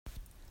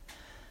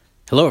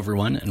Hello,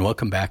 everyone, and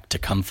welcome back to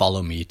Come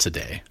Follow Me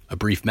Today, a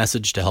brief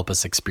message to help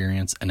us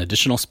experience an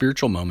additional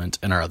spiritual moment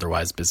in our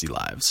otherwise busy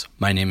lives.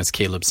 My name is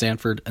Caleb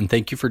Sanford, and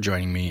thank you for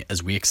joining me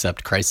as we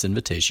accept Christ's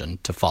invitation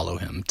to follow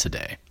him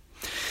today.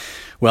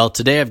 Well,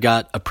 today I've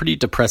got a pretty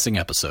depressing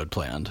episode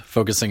planned,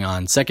 focusing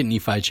on 2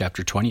 Nephi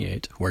chapter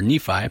 28, where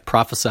Nephi,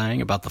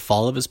 prophesying about the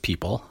fall of his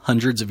people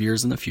hundreds of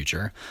years in the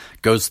future,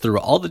 goes through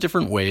all the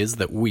different ways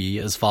that we,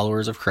 as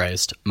followers of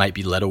Christ, might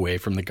be led away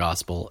from the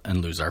gospel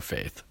and lose our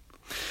faith.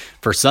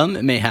 For some,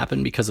 it may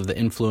happen because of the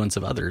influence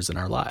of others in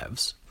our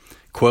lives.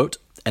 Quote,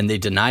 "And they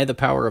deny the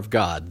power of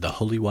God, the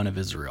Holy One of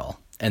Israel.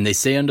 And they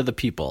say unto the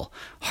people,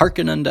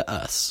 Hearken unto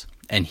us,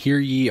 and hear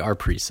ye our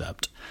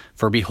precept.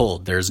 For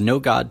behold, there is no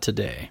God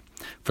today.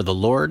 For the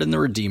Lord and the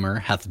Redeemer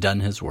hath done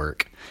his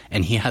work,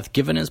 and he hath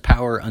given his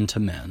power unto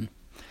men.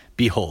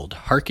 Behold,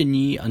 hearken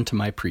ye unto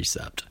my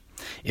precept.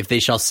 If they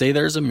shall say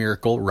there is a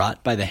miracle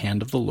wrought by the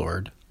hand of the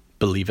Lord,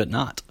 believe it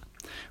not.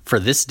 For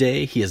this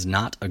day he is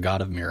not a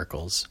God of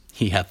miracles.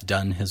 He hath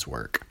done his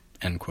work."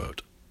 End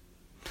quote.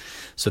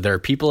 So there are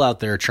people out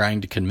there trying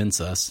to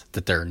convince us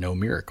that there are no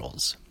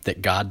miracles,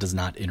 that God does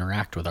not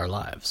interact with our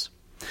lives.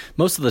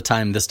 Most of the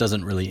time, this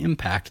doesn't really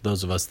impact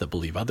those of us that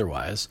believe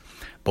otherwise.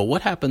 But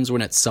what happens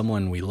when it's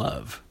someone we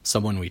love,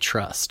 someone we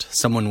trust,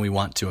 someone we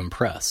want to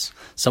impress,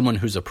 someone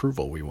whose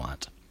approval we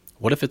want?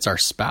 What if it's our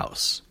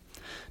spouse?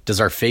 Does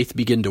our faith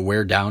begin to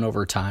wear down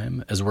over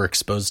time as we're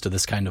exposed to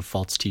this kind of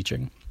false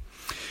teaching?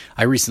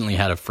 I recently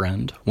had a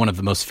friend, one of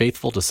the most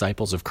faithful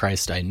disciples of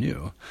Christ I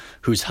knew,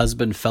 whose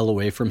husband fell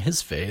away from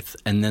his faith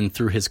and then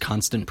through his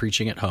constant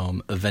preaching at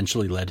home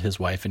eventually led his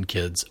wife and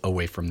kids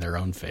away from their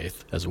own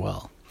faith as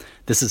well.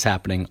 This is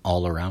happening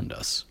all around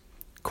us.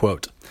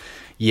 Quote,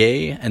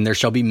 "Yea, and there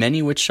shall be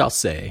many which shall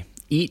say,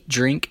 Eat,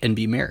 drink, and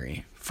be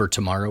merry, for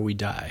tomorrow we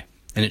die,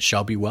 and it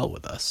shall be well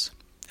with us."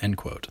 End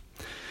quote.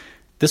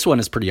 This one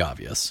is pretty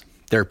obvious.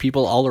 There are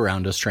people all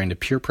around us trying to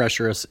peer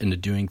pressure us into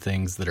doing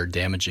things that are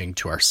damaging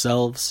to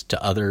ourselves,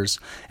 to others,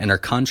 and are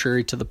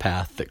contrary to the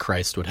path that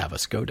Christ would have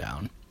us go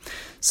down.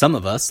 Some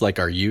of us, like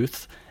our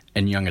youth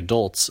and young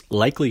adults,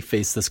 likely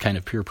face this kind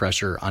of peer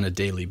pressure on a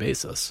daily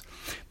basis,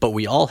 but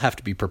we all have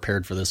to be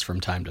prepared for this from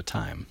time to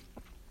time.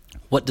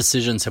 What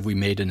decisions have we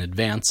made in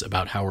advance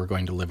about how we're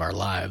going to live our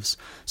lives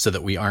so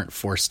that we aren't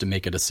forced to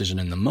make a decision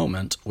in the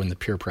moment when the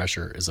peer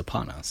pressure is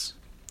upon us?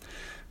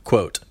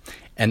 Quote,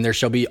 "And there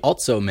shall be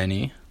also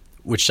many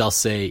which shall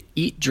say,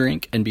 Eat,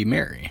 drink, and be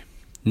merry.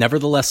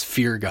 Nevertheless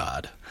fear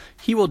God.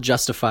 He will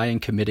justify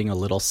in committing a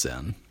little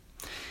sin.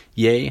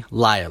 Yea,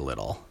 lie a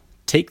little.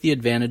 Take the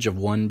advantage of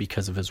one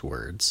because of his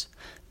words.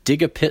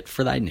 Dig a pit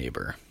for thy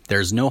neighbor.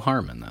 There is no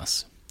harm in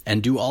this.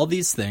 And do all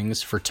these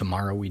things, for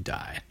tomorrow we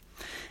die.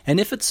 And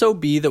if it so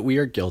be that we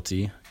are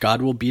guilty,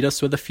 God will beat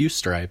us with a few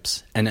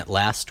stripes, and at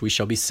last we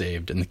shall be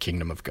saved in the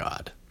kingdom of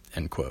God."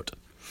 End quote.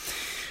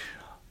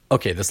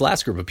 Okay, this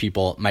last group of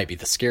people might be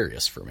the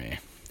scariest for me.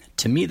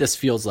 To me, this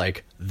feels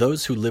like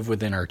those who live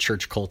within our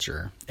church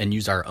culture and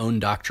use our own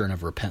doctrine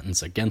of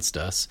repentance against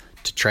us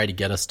to try to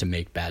get us to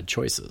make bad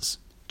choices.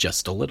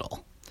 Just a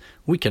little.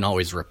 We can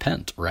always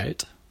repent,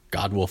 right?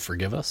 God will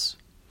forgive us.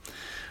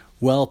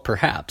 Well,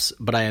 perhaps,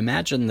 but I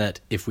imagine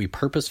that if we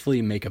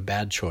purposefully make a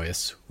bad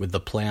choice with the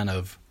plan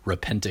of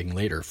repenting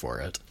later for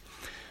it,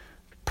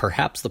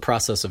 perhaps the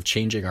process of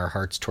changing our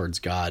hearts towards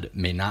God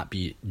may not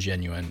be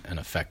genuine and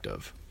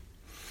effective.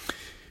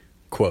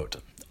 Quote,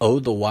 "O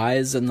the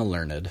wise and the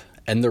learned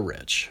and the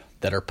rich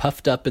that are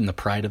puffed up in the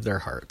pride of their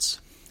hearts,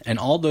 and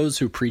all those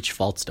who preach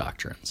false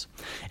doctrines,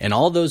 and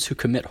all those who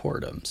commit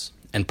whoredoms,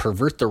 and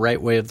pervert the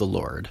right way of the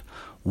Lord,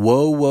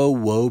 woe, woe,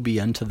 woe be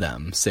unto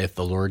them, saith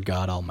the Lord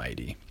God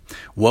Almighty.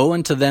 Woe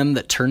unto them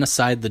that turn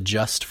aside the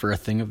just for a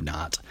thing of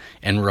naught,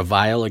 and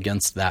revile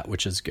against that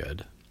which is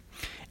good,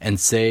 and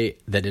say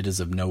that it is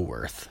of no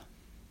worth.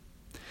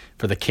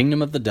 For the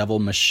kingdom of the devil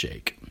must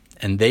shake,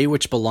 and they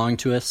which belong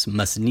to us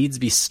must needs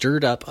be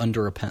stirred up unto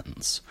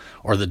repentance,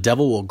 or the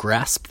devil will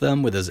grasp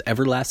them with his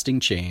everlasting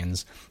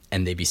chains,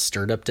 and they be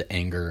stirred up to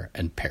anger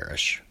and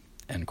perish."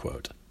 End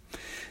quote.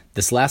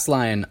 This last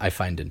line I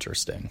find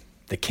interesting.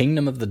 The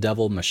kingdom of the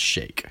devil must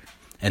shake,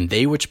 and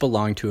they which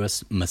belong to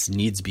us must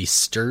needs be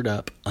stirred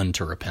up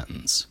unto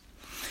repentance.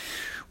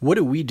 What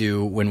do we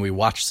do when we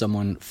watch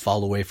someone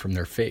fall away from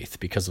their faith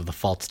because of the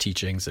false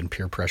teachings and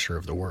peer pressure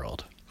of the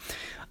world?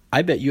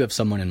 I bet you have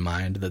someone in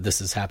mind that this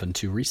has happened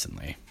to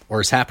recently,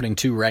 or is happening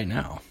to right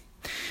now.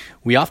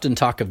 We often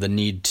talk of the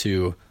need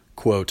to,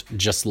 quote,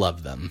 just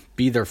love them,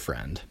 be their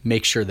friend,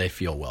 make sure they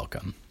feel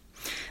welcome.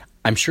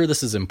 I'm sure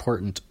this is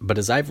important, but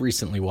as I've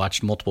recently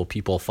watched multiple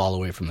people fall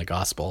away from the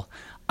gospel,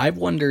 I've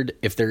wondered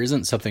if there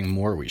isn't something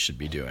more we should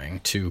be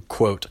doing to,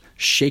 quote,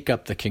 shake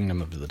up the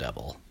kingdom of the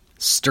devil,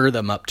 stir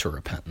them up to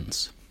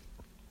repentance.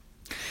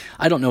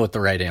 I don't know what the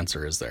right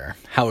answer is there,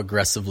 how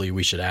aggressively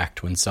we should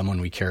act when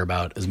someone we care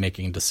about is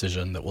making a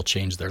decision that will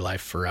change their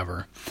life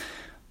forever.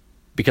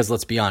 Because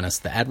let's be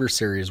honest, the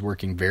adversary is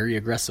working very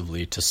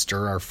aggressively to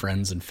stir our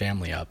friends and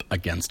family up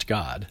against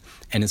God,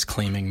 and is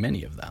claiming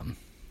many of them.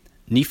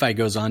 Nephi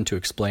goes on to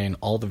explain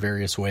all the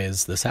various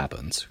ways this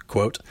happens.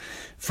 Quote,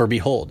 "For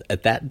behold,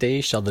 at that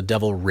day shall the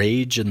devil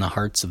rage in the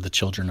hearts of the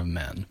children of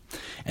men,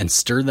 and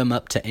stir them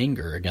up to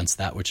anger against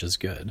that which is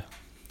good.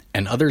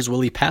 And others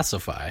will he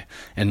pacify,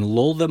 and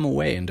lull them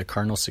away into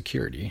carnal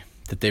security,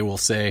 that they will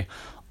say,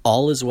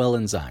 All is well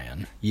in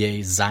Zion,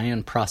 yea,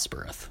 Zion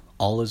prospereth,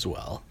 all is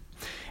well.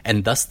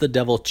 And thus the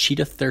devil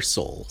cheateth their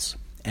souls,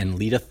 and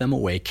leadeth them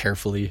away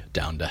carefully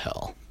down to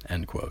hell."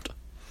 End quote.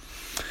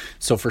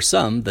 So for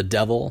some, the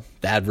devil,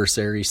 the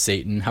adversary,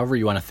 Satan, however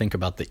you want to think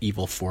about the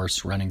evil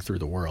force running through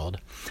the world,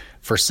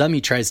 for some he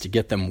tries to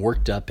get them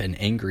worked up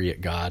and angry at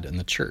God and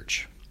the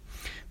church.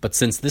 But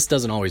since this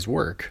doesn't always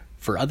work,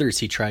 for others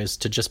he tries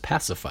to just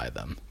pacify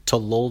them, to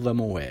lull them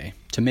away,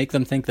 to make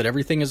them think that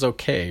everything is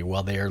okay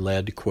while they are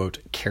led, quote,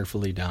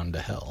 "carefully down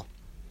to hell."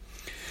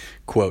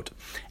 Quote,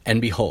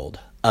 "And behold,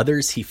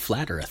 others he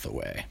flattereth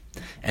away,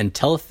 and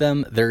telleth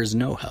them there is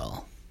no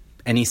hell.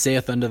 And he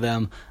saith unto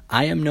them,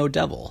 I am no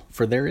devil,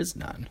 for there is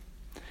none.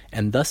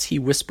 And thus he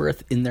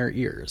whispereth in their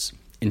ears,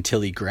 until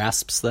he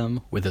grasps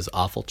them with his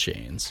awful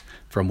chains,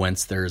 from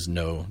whence there is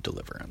no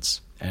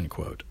deliverance." End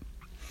quote.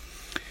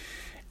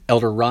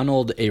 Elder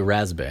Ronald A.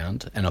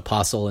 Rasband, an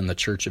apostle in the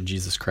Church of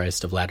Jesus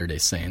Christ of Latter-day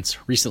Saints,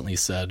 recently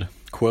said,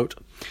 quote,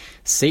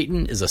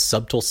 "Satan is a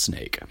subtle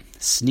snake,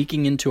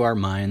 sneaking into our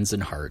minds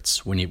and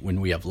hearts when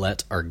we have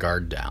let our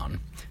guard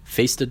down,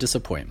 faced a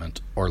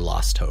disappointment, or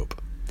lost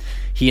hope.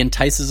 He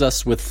entices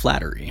us with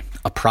flattery,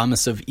 a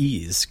promise of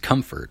ease,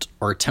 comfort,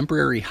 or a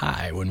temporary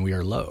high when we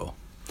are low.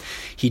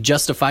 He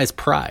justifies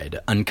pride,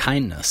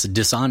 unkindness,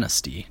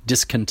 dishonesty,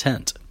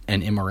 discontent,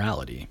 and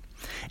immorality.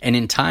 And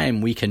in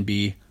time we can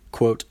be,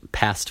 quote,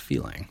 past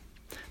feeling.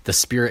 The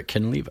spirit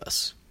can leave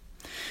us.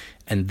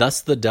 And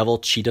thus the devil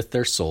cheateth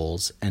their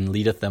souls and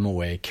leadeth them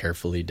away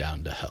carefully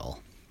down to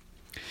hell.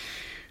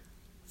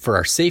 For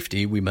our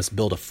safety, we must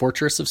build a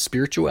fortress of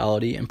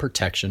spirituality and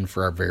protection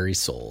for our very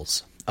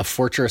souls, a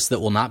fortress that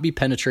will not be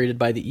penetrated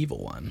by the evil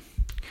one.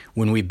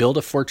 When we build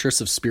a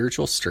fortress of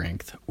spiritual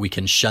strength, we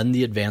can shun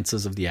the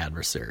advances of the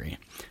adversary,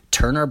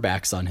 turn our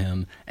backs on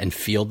him, and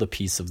feel the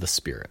peace of the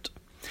Spirit.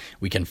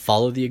 We can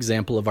follow the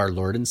example of our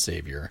Lord and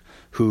Savior,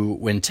 who,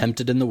 when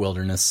tempted in the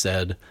wilderness,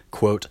 said,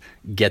 quote,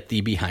 "Get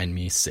thee behind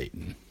me,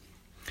 Satan."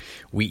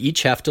 We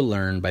each have to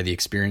learn by the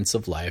experience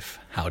of life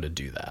how to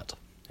do that.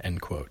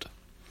 End quote.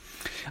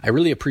 I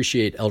really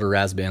appreciate Elder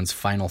Rasband's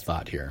final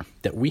thought here,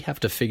 that we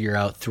have to figure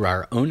out through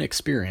our own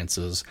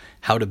experiences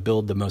how to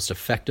build the most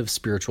effective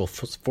spiritual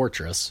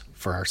fortress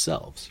for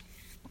ourselves.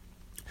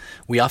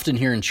 We often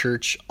hear in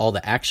church all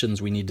the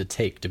actions we need to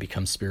take to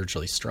become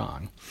spiritually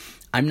strong.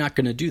 I'm not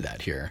going to do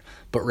that here,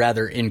 but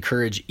rather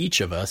encourage each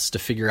of us to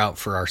figure out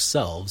for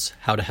ourselves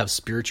how to have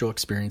spiritual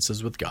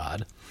experiences with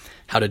God,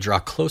 how to draw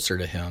closer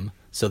to Him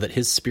so that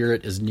His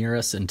Spirit is near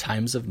us in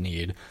times of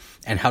need,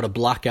 and how to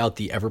block out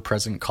the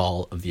ever-present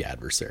call of the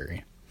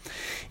adversary.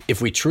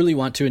 If we truly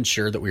want to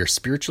ensure that we are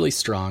spiritually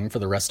strong for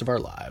the rest of our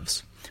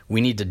lives,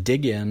 we need to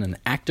dig in and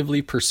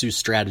actively pursue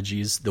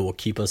strategies that will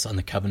keep us on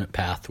the covenant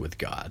path with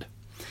God.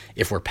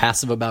 If we're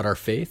passive about our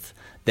faith,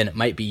 then it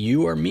might be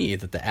you or me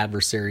that the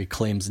adversary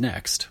claims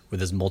next with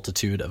his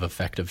multitude of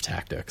effective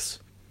tactics.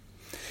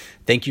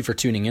 Thank you for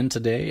tuning in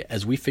today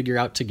as we figure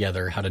out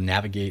together how to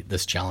navigate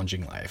this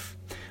challenging life.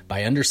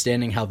 By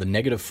understanding how the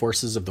negative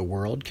forces of the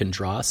world can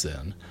draw us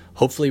in,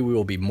 hopefully we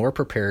will be more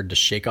prepared to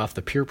shake off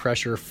the peer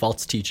pressure,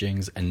 false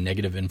teachings, and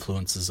negative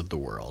influences of the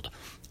world,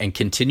 and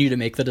continue to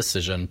make the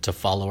decision to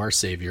follow our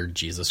Savior,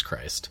 Jesus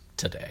Christ,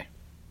 today.